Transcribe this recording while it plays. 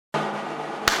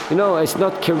You know, it's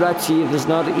not Karachi, it is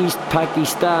not East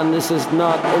Pakistan, this is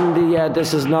not India,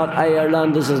 this is not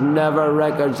Ireland, this is Never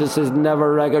Records, this is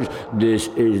Never Records, this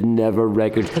is Never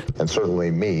Records. And certainly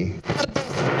me.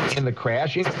 In the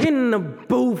crash. In the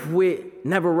booth with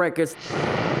Never Records.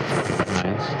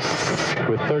 Nice.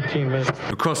 With 13 minutes.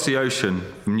 Across the ocean,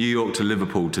 from New York to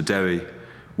Liverpool to Derry,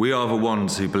 we are the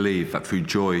ones who believe that through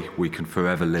joy we can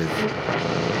forever live.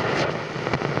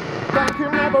 Thank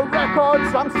you, Never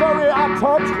Records. I'm sorry I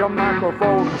touched your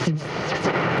microphone.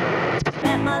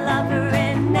 Met my lover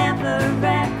in Never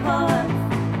Records,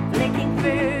 flicking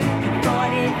through the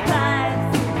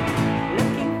 45s,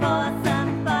 looking for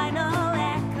some final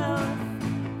echoes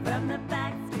from the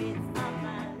back streets of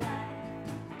my life.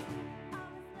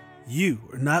 You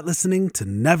are not listening to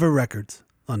Never Records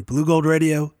on Blue Gold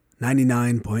Radio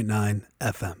 99.9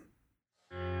 FM.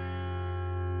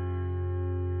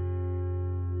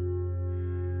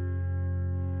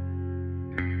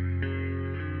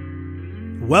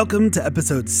 Welcome to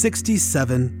episode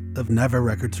 67 of Never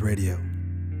Records Radio.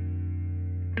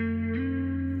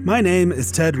 My name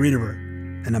is Ted Riederer,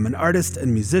 and I'm an artist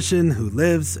and musician who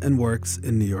lives and works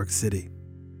in New York City.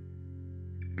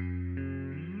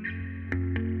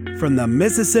 From the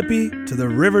Mississippi to the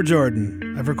River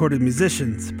Jordan, I've recorded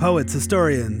musicians, poets,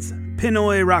 historians,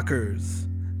 Pinoy rockers,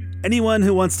 anyone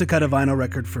who wants to cut a vinyl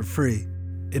record for free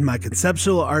in my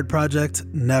conceptual art project,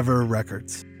 Never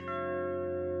Records.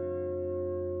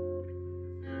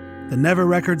 The Never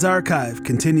Records archive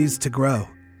continues to grow.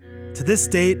 To this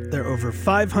date, there are over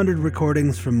 500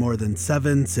 recordings from more than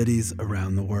 7 cities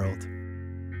around the world.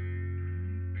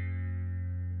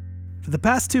 For the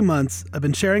past 2 months, I've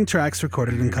been sharing tracks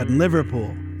recorded and cut in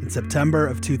Liverpool in September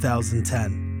of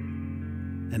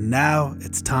 2010. And now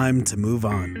it's time to move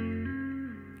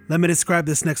on. Let me describe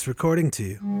this next recording to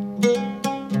you.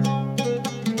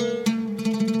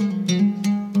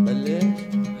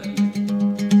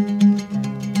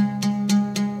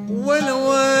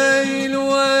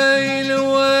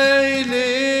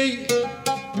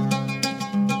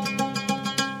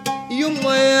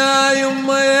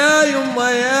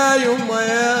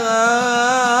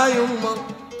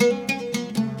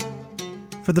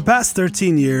 For the past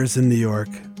 13 years in New York,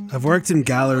 I've worked in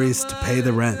galleries to pay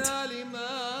the rent.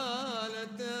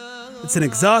 It's an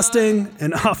exhausting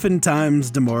and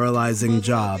oftentimes demoralizing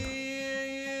job.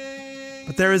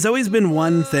 But there has always been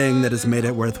one thing that has made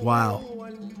it worthwhile,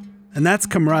 and that's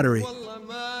camaraderie.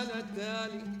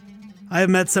 I have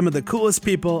met some of the coolest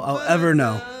people I'll ever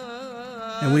know,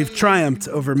 and we've triumphed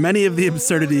over many of the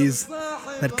absurdities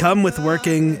that come with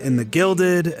working in the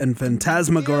gilded and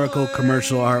phantasmagorical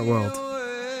commercial art world.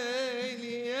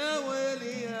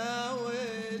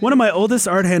 One of my oldest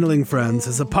art handling friends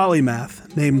is a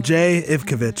polymath named Jay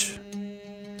Ivkovich.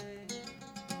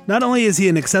 Not only is he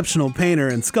an exceptional painter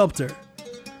and sculptor,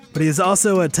 but he is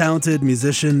also a talented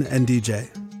musician and DJ.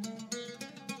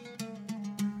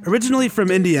 Originally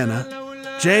from Indiana,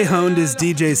 Jay honed his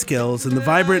DJ skills in the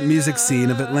vibrant music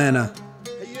scene of Atlanta,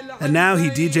 and now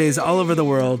he DJs all over the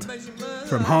world,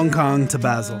 from Hong Kong to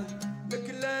Basel.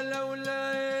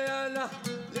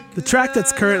 The track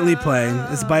that's currently playing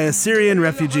is by a Syrian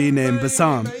refugee named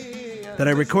Bassam that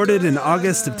I recorded in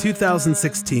August of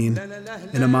 2016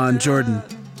 in Amman, Jordan.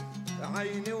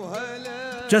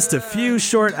 Just a few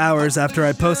short hours after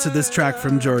I posted this track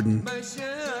from Jordan,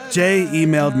 Jay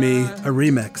emailed me a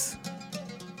remix.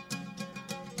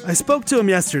 I spoke to him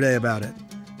yesterday about it,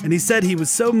 and he said he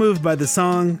was so moved by the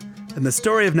song and the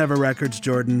story of Never Records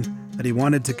Jordan that he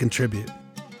wanted to contribute.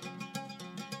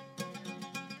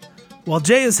 While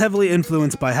Jay is heavily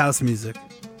influenced by house music,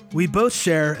 we both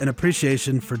share an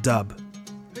appreciation for dub.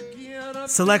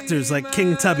 Selectors like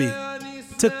King Tubby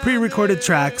took pre-recorded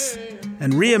tracks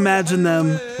and reimagined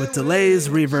them with delays,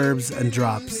 reverbs, and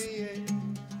drops.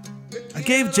 I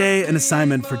gave Jay an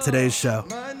assignment for today's show,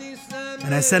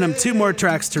 and I sent him 2 more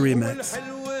tracks to remix.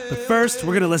 But first,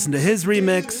 we're going to listen to his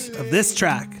remix of this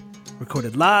track,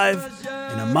 recorded live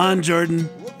in Amman, Jordan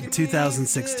in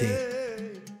 2016.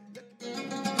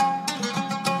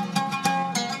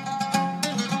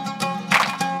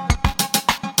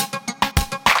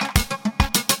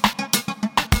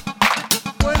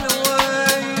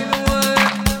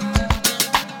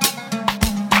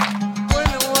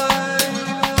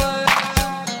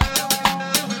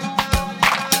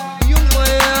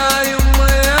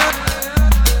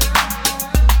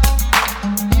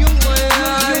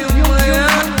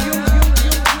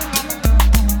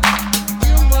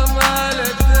 Mama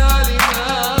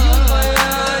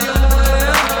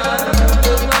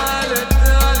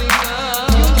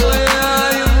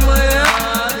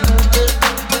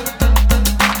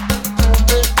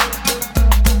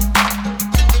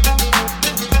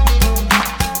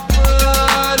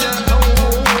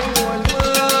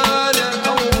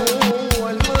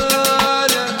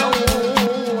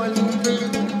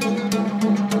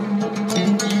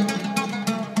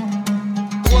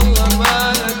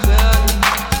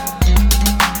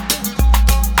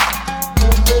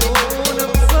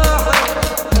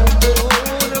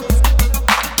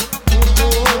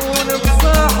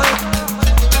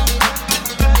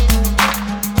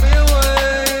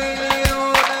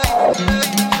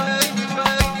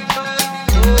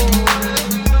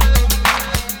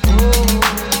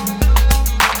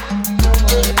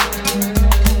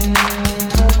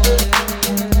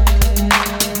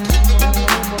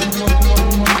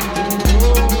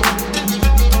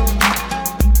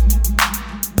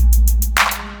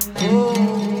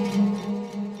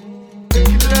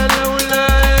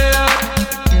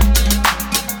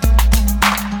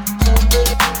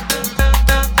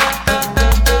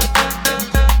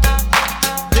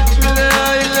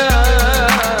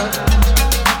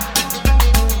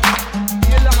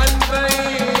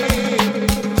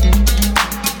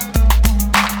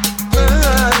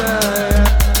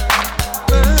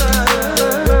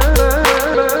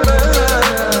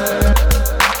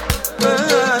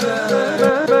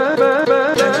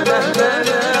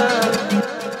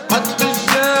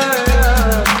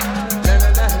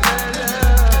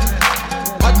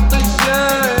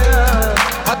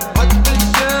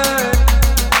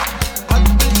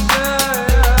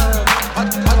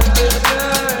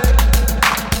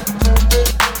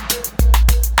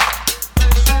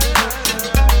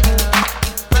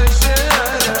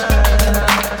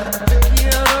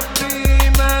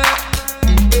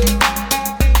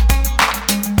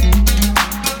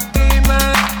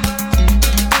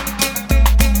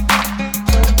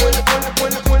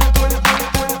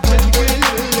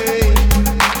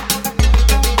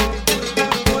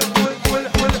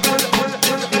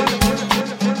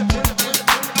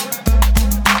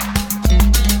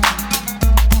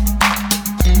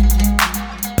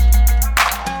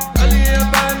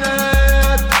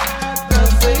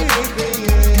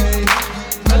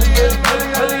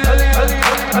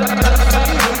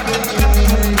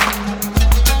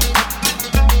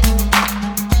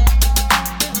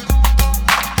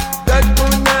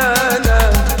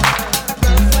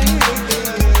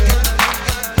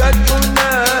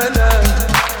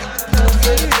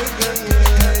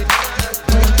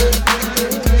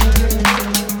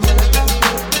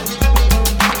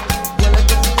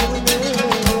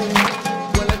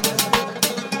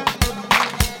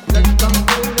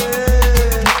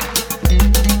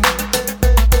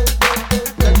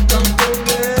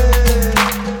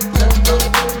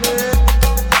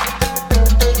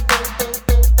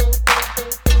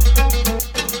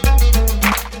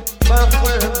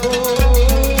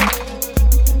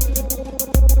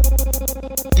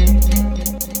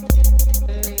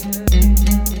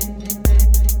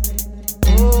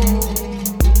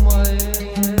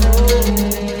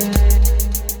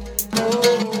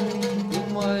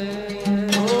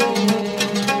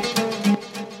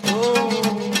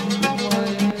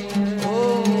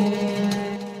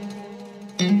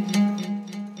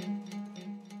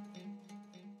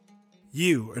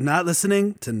We're not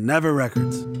listening to Never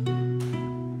Records.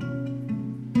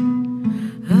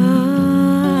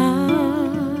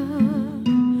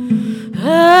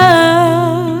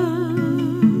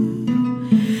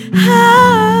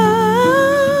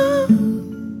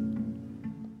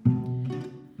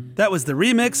 That was the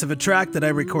remix of a track that I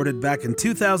recorded back in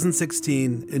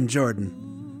 2016 in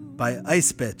Jordan by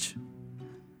Ice Bitch.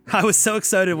 I was so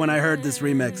excited when I heard this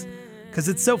remix because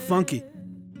it's so funky.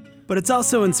 But it's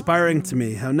also inspiring to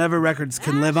me how Never Records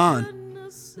can live on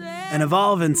and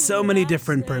evolve in so many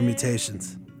different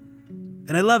permutations.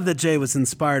 And I love that Jay was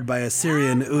inspired by a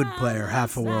Syrian oud player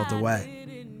half a world away.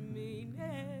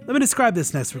 Let me describe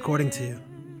this next recording to you.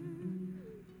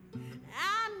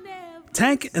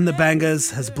 Tank and the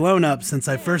Bangas has blown up since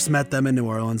I first met them in New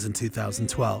Orleans in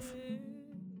 2012.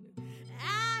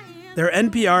 Their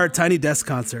NPR Tiny Desk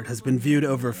concert has been viewed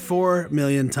over 4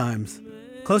 million times,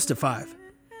 close to 5,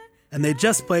 and they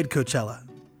just played Coachella.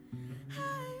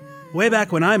 Way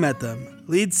back when I met them,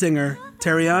 lead singer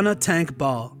Tariana Tank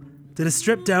Ball did a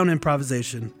stripped-down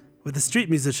improvisation with a street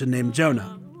musician named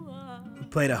Jonah, who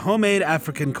played a homemade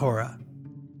African kora.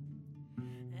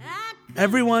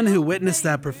 Everyone who witnessed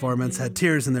that performance had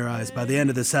tears in their eyes by the end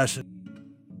of the session,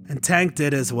 and Tank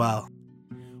did as well.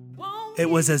 It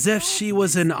was as if she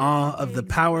was in awe of the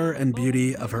power and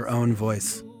beauty of her own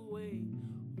voice.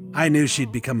 I knew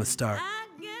she'd become a star.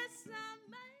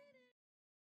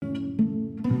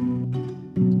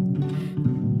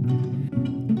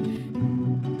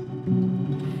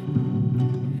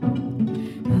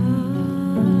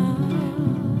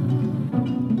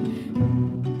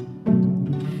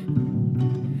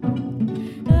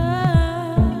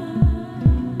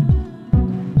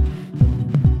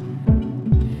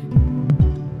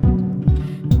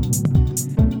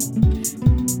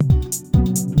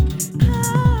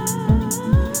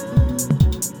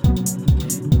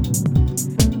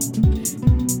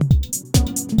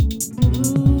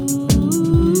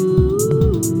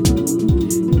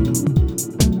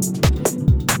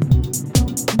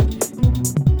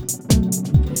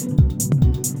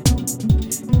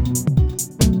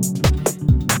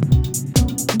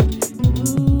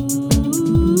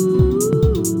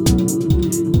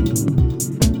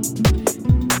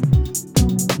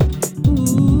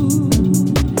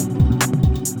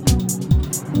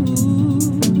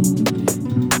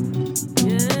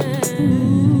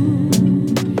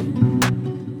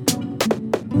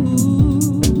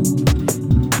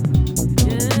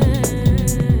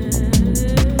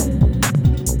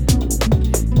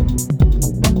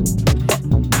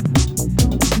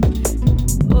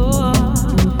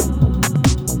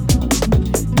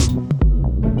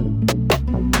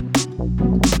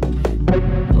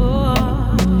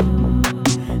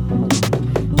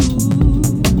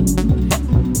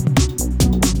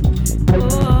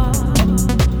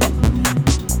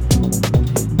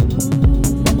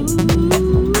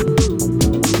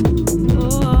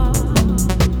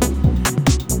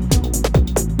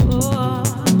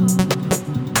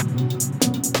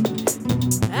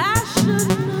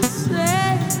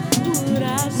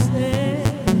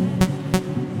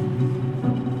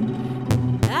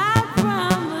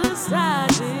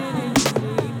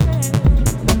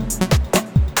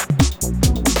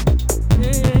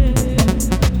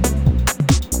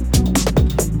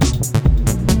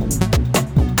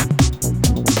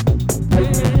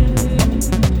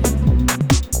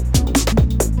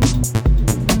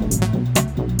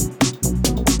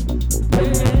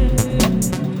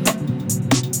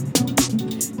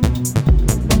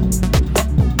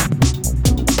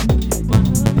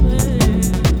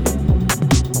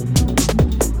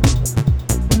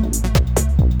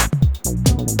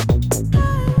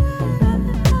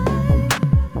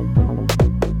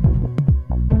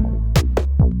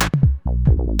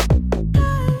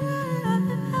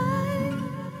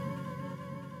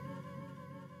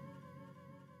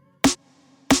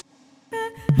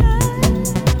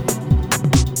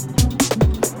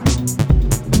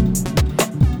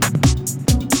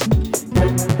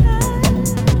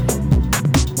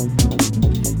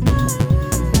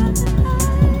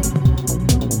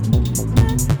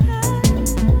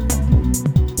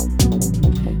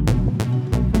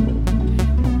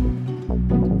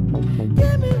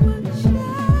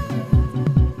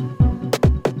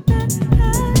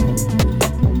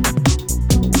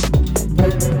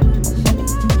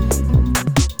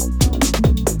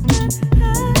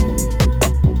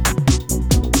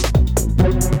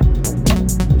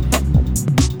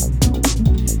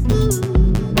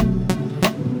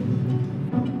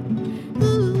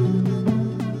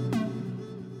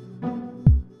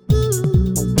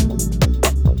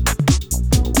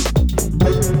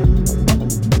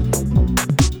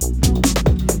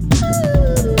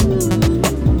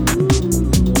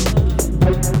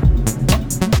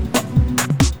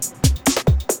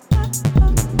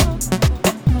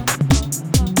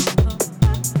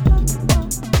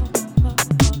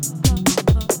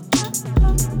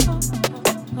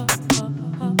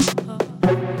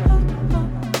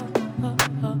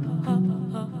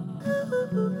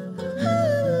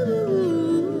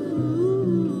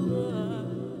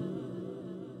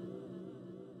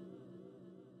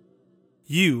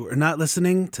 You are not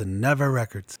listening to Never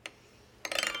Records.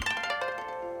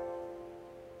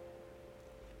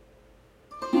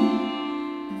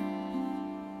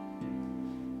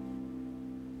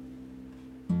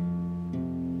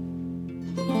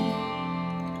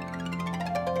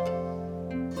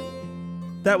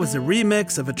 That was a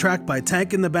remix of a track by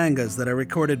Tank and the Bangas that I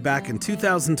recorded back in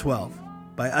 2012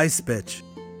 by Ice Bitch.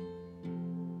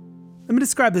 Let me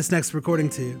describe this next recording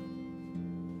to you.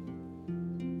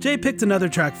 Jay picked another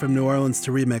track from New Orleans to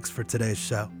remix for today's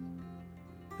show.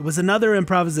 It was another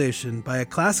improvisation by a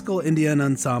classical Indian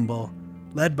ensemble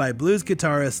led by blues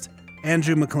guitarist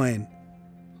Andrew McLean,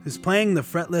 who's playing the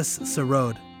fretless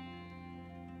sarod.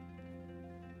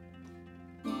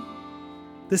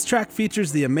 This track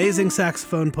features the amazing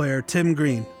saxophone player Tim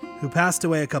Green, who passed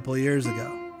away a couple years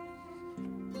ago.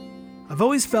 I've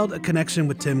always felt a connection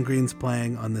with Tim Green's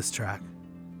playing on this track.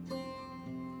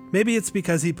 Maybe it's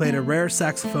because he played a rare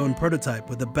saxophone prototype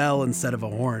with a bell instead of a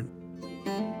horn.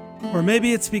 Or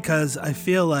maybe it's because I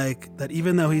feel like that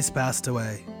even though he's passed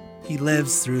away, he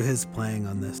lives through his playing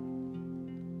on this.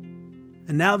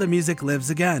 And now the music lives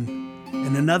again,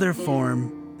 in another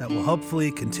form that will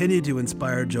hopefully continue to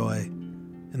inspire joy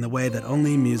in the way that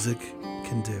only music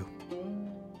can do.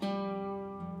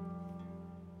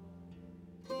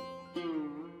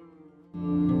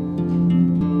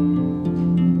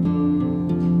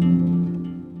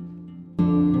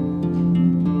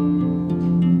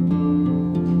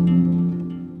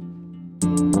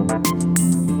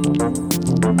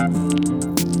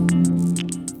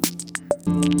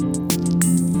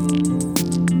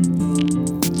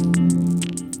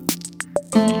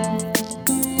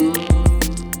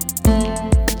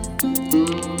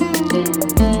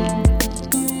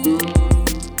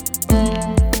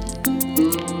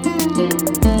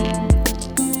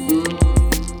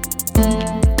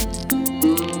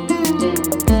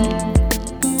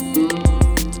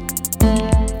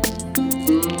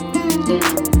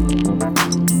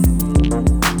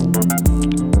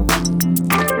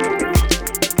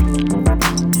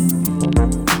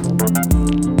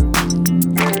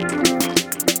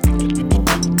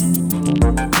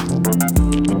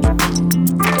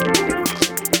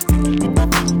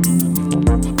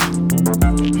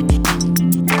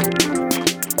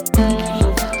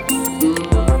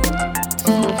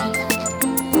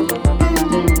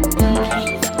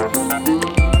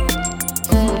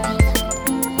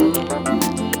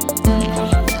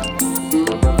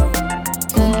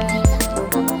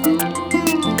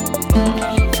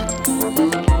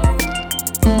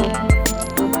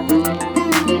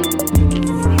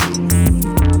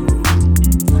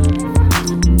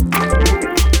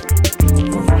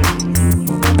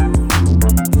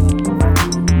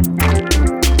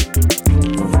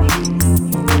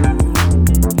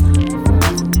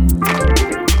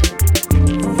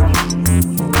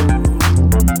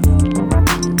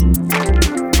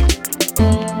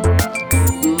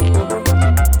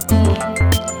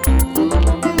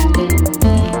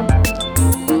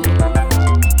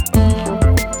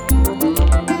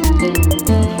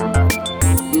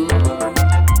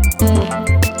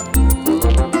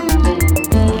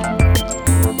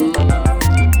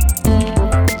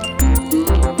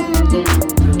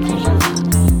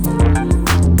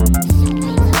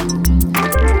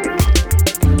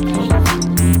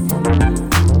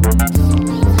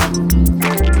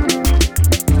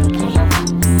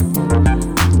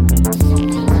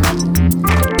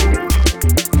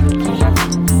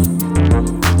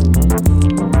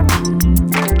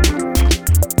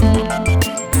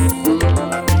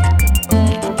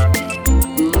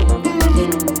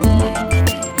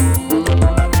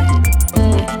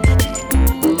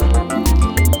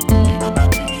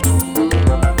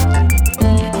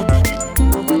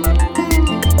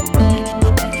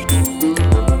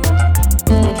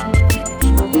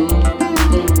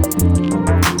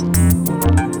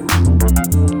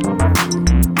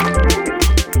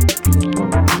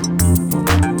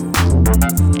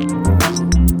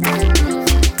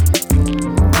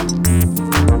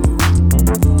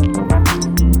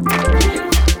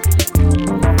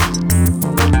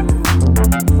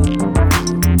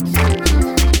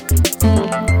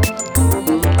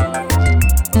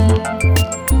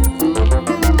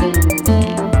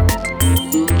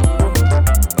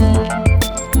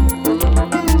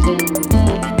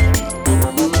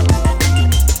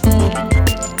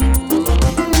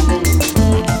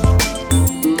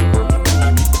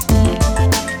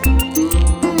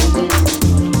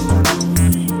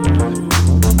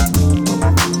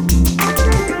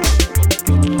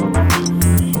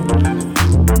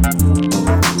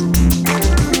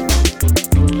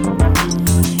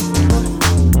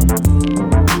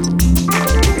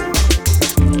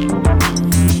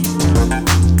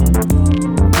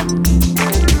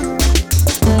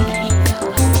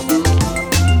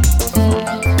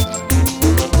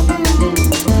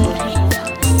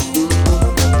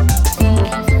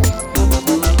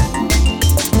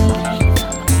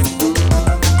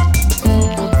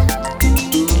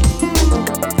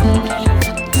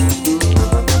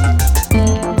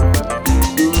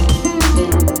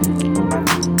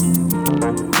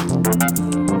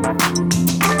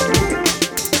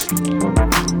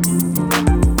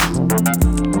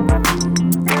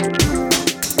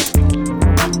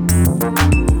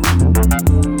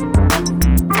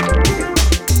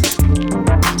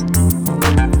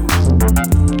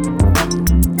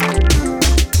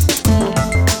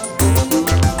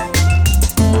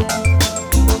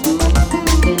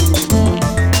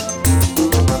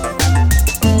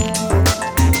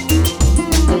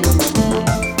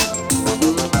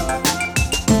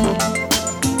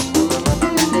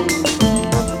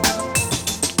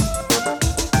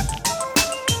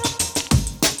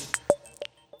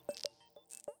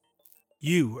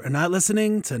 You are not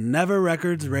listening to Never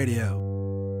Records Radio.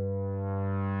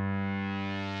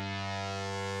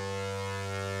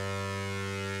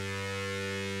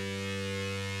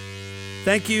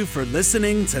 Thank you for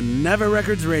listening to Never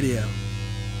Records Radio.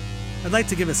 I'd like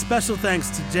to give a special thanks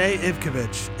to Jay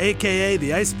Ivkovich, aka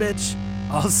The Ice Bitch,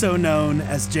 also known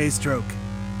as Jay Stroke.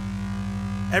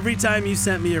 Every time you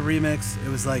sent me a remix, it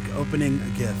was like opening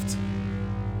a gift.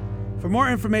 For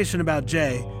more information about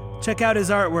Jay, check out his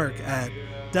artwork at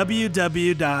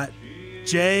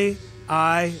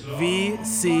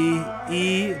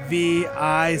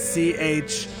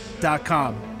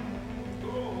www.jivcevich.com.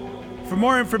 For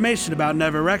more information about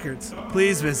Never Records,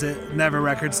 please visit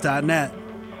neverrecords.net.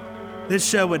 This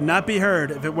show would not be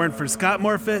heard if it weren't for Scott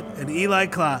Morfitt and Eli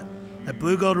Klott at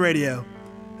Blue Gold Radio,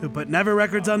 who put Never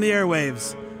Records on the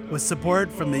airwaves with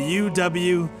support from the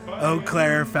UW Eau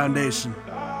Claire Foundation.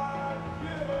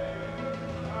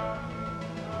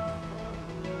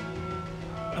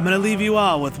 I'm going to leave you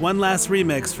all with one last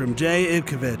remix from Jay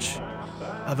Ivkovich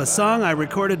of a song I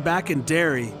recorded back in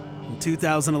Derry in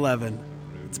 2011.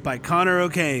 It's by Connor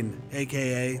O'Kane,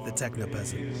 aka the Techno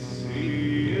Peasant.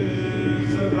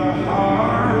 You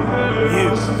are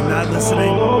not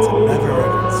listening to Never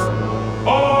Records.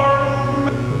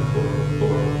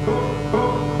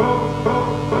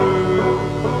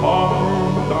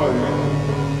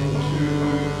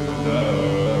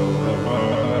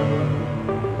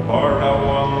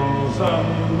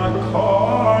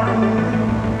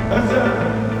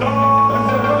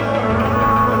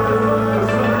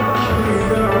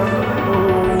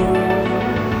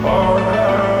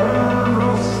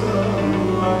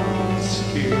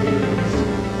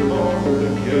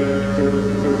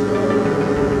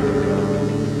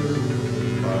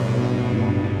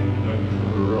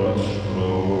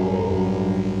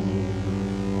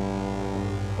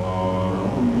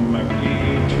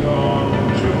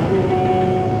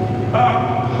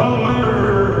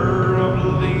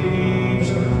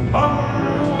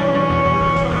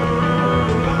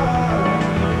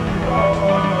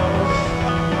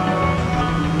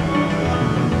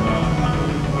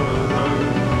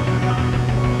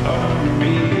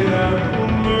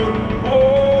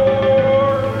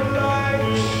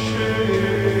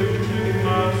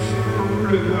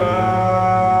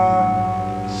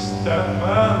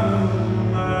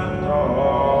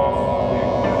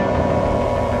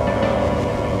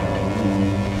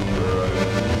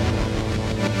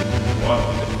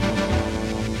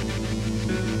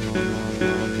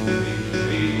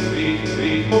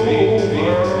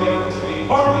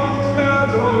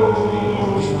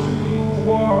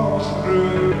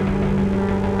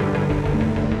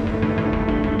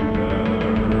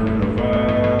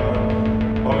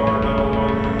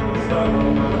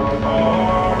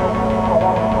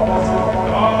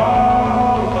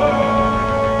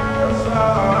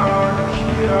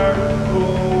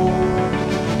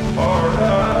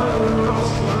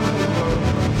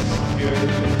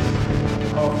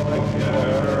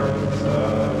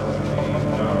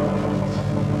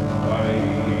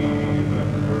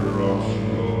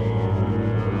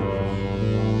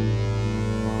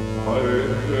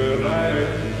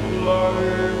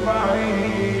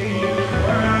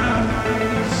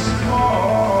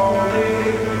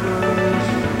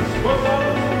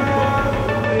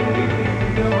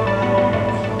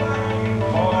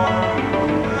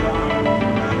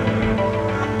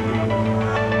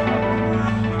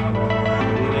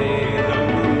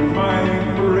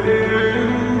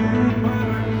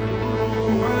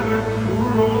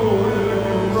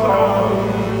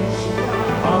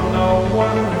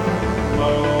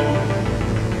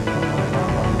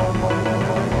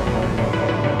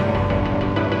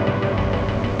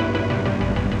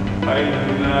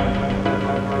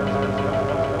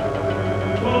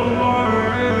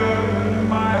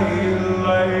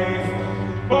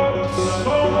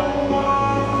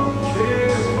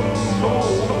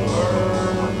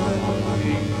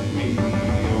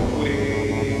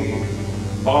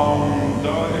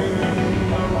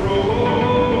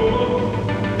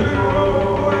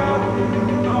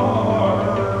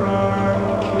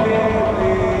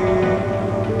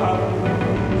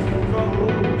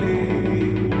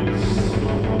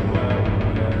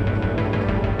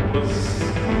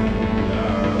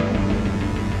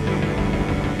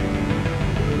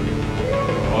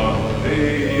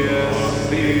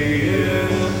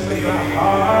 Yes, the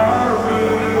heart.